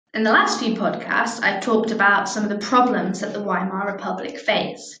In the last few podcasts, I've talked about some of the problems that the Weimar Republic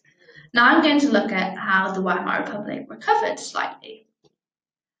faced. Now I'm going to look at how the Weimar Republic recovered slightly.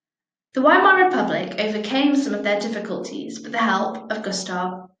 The Weimar Republic overcame some of their difficulties with the help of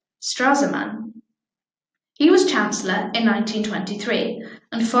Gustav Stresemann. He was Chancellor in 1923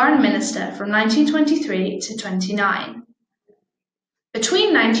 and Foreign Minister from 1923 to 29.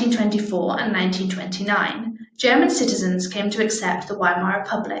 Between 1924 and 1929, German citizens came to accept the Weimar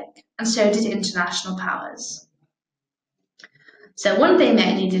Republic, and so did international powers. So one thing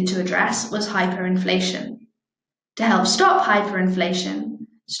they needed to address was hyperinflation. To help stop hyperinflation,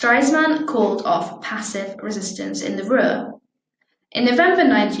 Stresemann called off passive resistance in the Ruhr. In November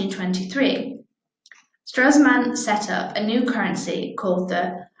 1923, Stresemann set up a new currency called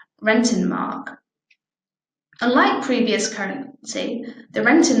the Rentenmark. Unlike previous currency, the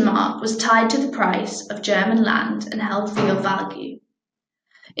Rentenmark was tied to the price of German land and held real value.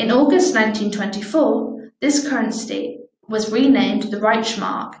 In August 1924, this currency was renamed the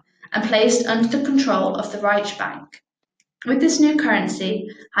Reichsmark and placed under the control of the Reichsbank. With this new currency,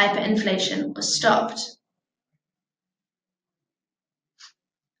 hyperinflation was stopped.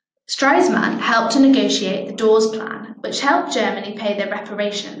 Stresemann helped to negotiate the Dawes Plan, which helped Germany pay their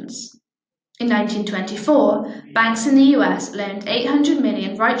reparations. In 1924, banks in the US loaned 800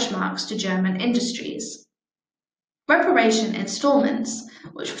 million Reichsmarks to German industries. Reparation installments,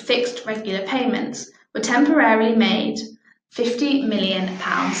 which were fixed regular payments, were temporarily made £50 million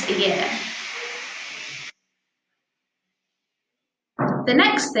a year. The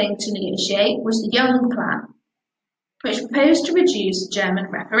next thing to negotiate was the Young Plan, which proposed to reduce German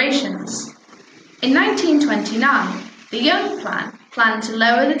reparations. In 1929, the Young Plan planned to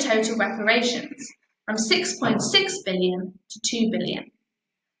lower the total reparations from 6.6 billion to 2 billion.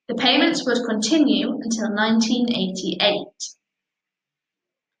 The payments would continue until 1988.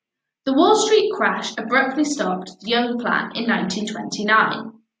 The Wall Street crash abruptly stopped the Young Plan in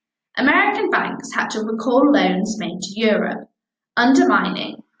 1929. American banks had to recall loans made to Europe,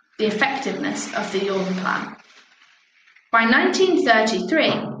 undermining the effectiveness of the Young Plan. By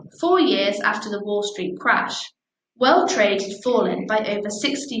 1933, 4 years after the Wall Street crash, world trade had fallen by over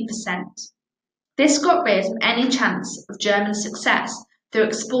 60%. This got rid of any chance of German success through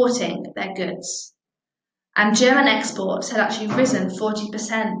exporting their goods. And German exports had actually risen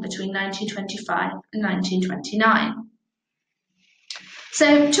 40% between 1925 and 1929.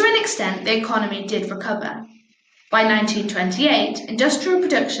 So, to an extent, the economy did recover. By 1928, industrial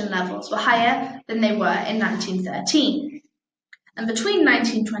production levels were higher than they were in 1913. And between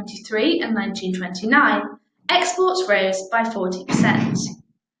 1923 and 1929, exports rose by 40%.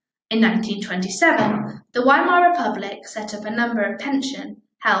 In 1927, the Weimar Republic set up a number of pension,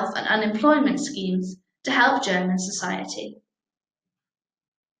 health and unemployment schemes to help German society.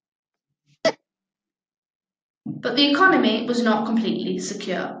 But the economy was not completely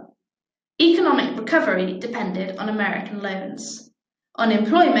secure. Economic recovery depended on American loans.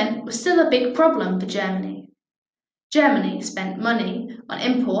 Unemployment was still a big problem for Germany. Germany spent money on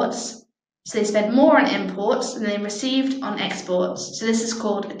imports, so they spent more on imports than they received on exports, so this is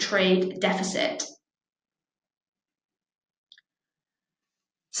called a trade deficit.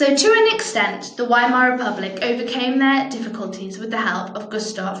 So to an extent, the Weimar Republic overcame their difficulties with the help of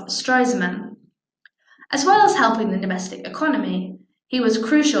Gustav Stresemann. As well as helping the domestic economy, he was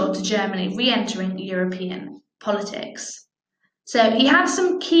crucial to Germany re-entering European politics. So he had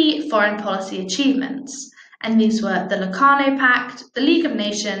some key foreign policy achievements, and these were the Locarno Pact, the League of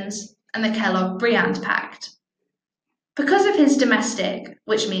Nations, and the Kellogg-Briand Pact. Because of his domestic,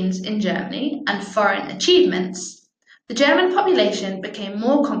 which means in Germany, and foreign achievements, the German population became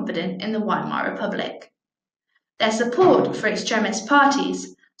more confident in the Weimar Republic. Their support for extremist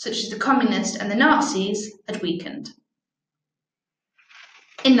parties, such as the Communists and the Nazis, had weakened.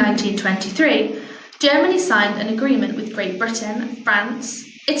 In 1923, Germany signed an agreement with Great Britain, France,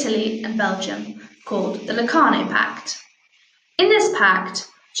 Italy, and Belgium called the Locarno Pact. In this pact,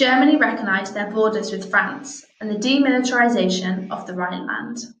 Germany recognised their borders with France and the demilitarisation of the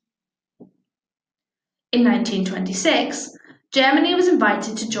Rhineland. In 1926, Germany was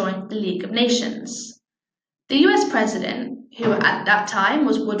invited to join the League of Nations. The US president, who at that time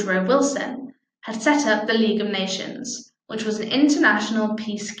was Woodrow Wilson, had set up the League of Nations, which was an international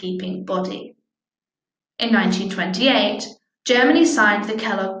peacekeeping body. In 1928, Germany signed the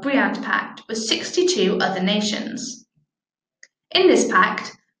Kellogg-Briand Pact with 62 other nations. In this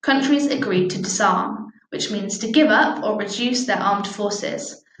pact, countries agreed to disarm, which means to give up or reduce their armed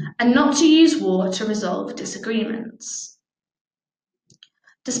forces, and not to use war to resolve disagreements.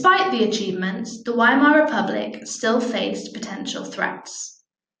 Despite the achievements, the Weimar Republic still faced potential threats.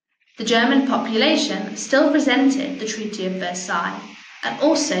 the German population still resented the Treaty of Versailles and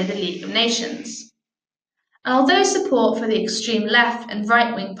also the League of Nations. And although support for the extreme left and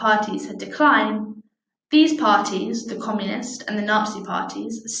right-wing parties had declined, these parties, the Communist and the Nazi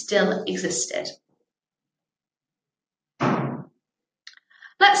parties, still existed.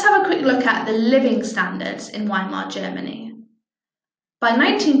 Let's have a quick look at the living standards in Weimar Germany. By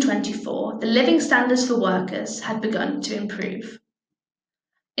 1924, the living standards for workers had begun to improve.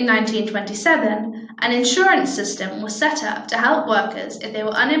 In 1927, an insurance system was set up to help workers if they were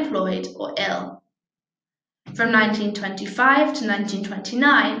unemployed or ill. From 1925 to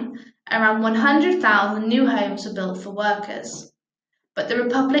 1929, around 100,000 new homes were built for workers, but the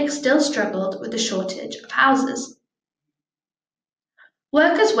Republic still struggled with the shortage of houses.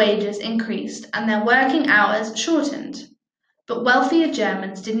 Workers' wages increased and their working hours shortened, but wealthier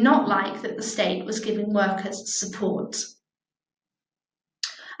Germans did not like that the state was giving workers support.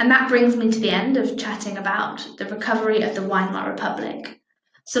 And that brings me to the end of chatting about the recovery of the Weimar Republic.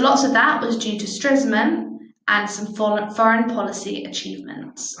 So lots of that was due to Stresemann and some foreign policy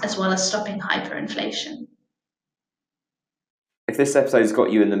achievements, as well as stopping hyperinflation. If this episode's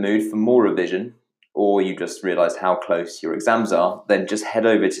got you in the mood for more revision, or you just realised how close your exams are, then just head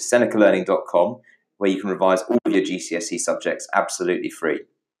over to senecalearning.com, where you can revise all of your GCSE subjects absolutely free.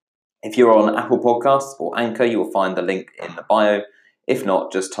 If you're on Apple Podcasts or Anchor, you'll find the link in the bio. If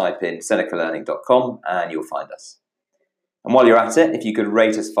not, just type in senecalearning.com and you'll find us. And while you're at it, if you could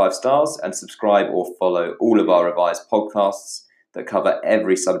rate us 5 stars and subscribe or follow all of our revised podcasts that cover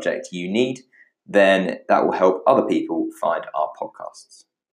every subject you need, then that will help other people find our podcasts.